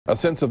A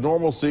sense of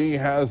normalcy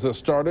has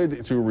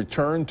started to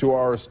return to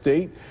our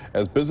state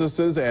as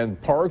businesses and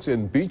parks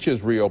and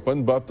beaches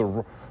reopen, but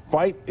the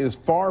fight is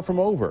far from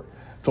over.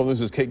 12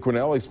 News' Kate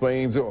Cornell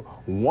explains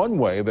one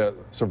way that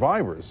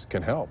survivors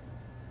can help.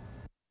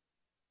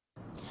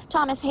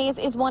 Thomas Hayes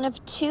is one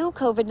of 2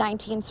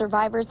 COVID-19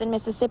 survivors in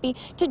Mississippi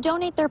to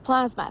donate their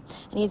plasma,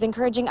 and he's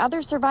encouraging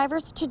other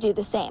survivors to do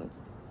the same.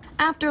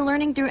 After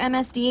learning through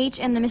MSDH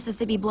and the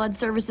Mississippi Blood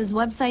Services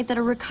website that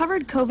a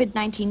recovered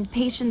COVID-19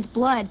 patient's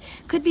blood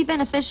could be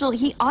beneficial,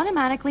 he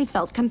automatically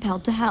felt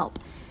compelled to help.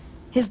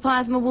 His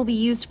plasma will be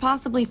used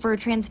possibly for a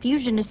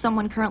transfusion to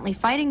someone currently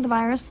fighting the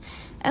virus,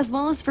 as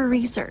well as for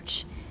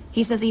research.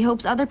 He says he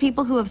hopes other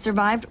people who have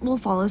survived will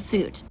follow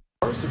suit.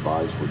 First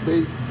advice would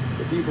be,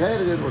 if you've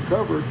had it and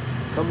recovered,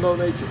 come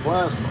donate your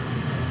plasma.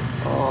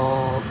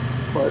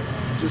 But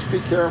just be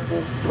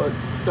careful, but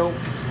don't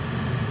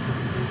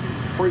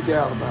freak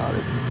out about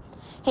it.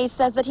 Hayes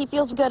says that he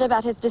feels good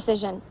about his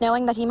decision,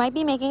 knowing that he might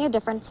be making a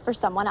difference for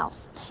someone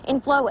else.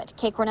 In Flowood,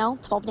 Kate Cornell,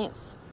 12 News.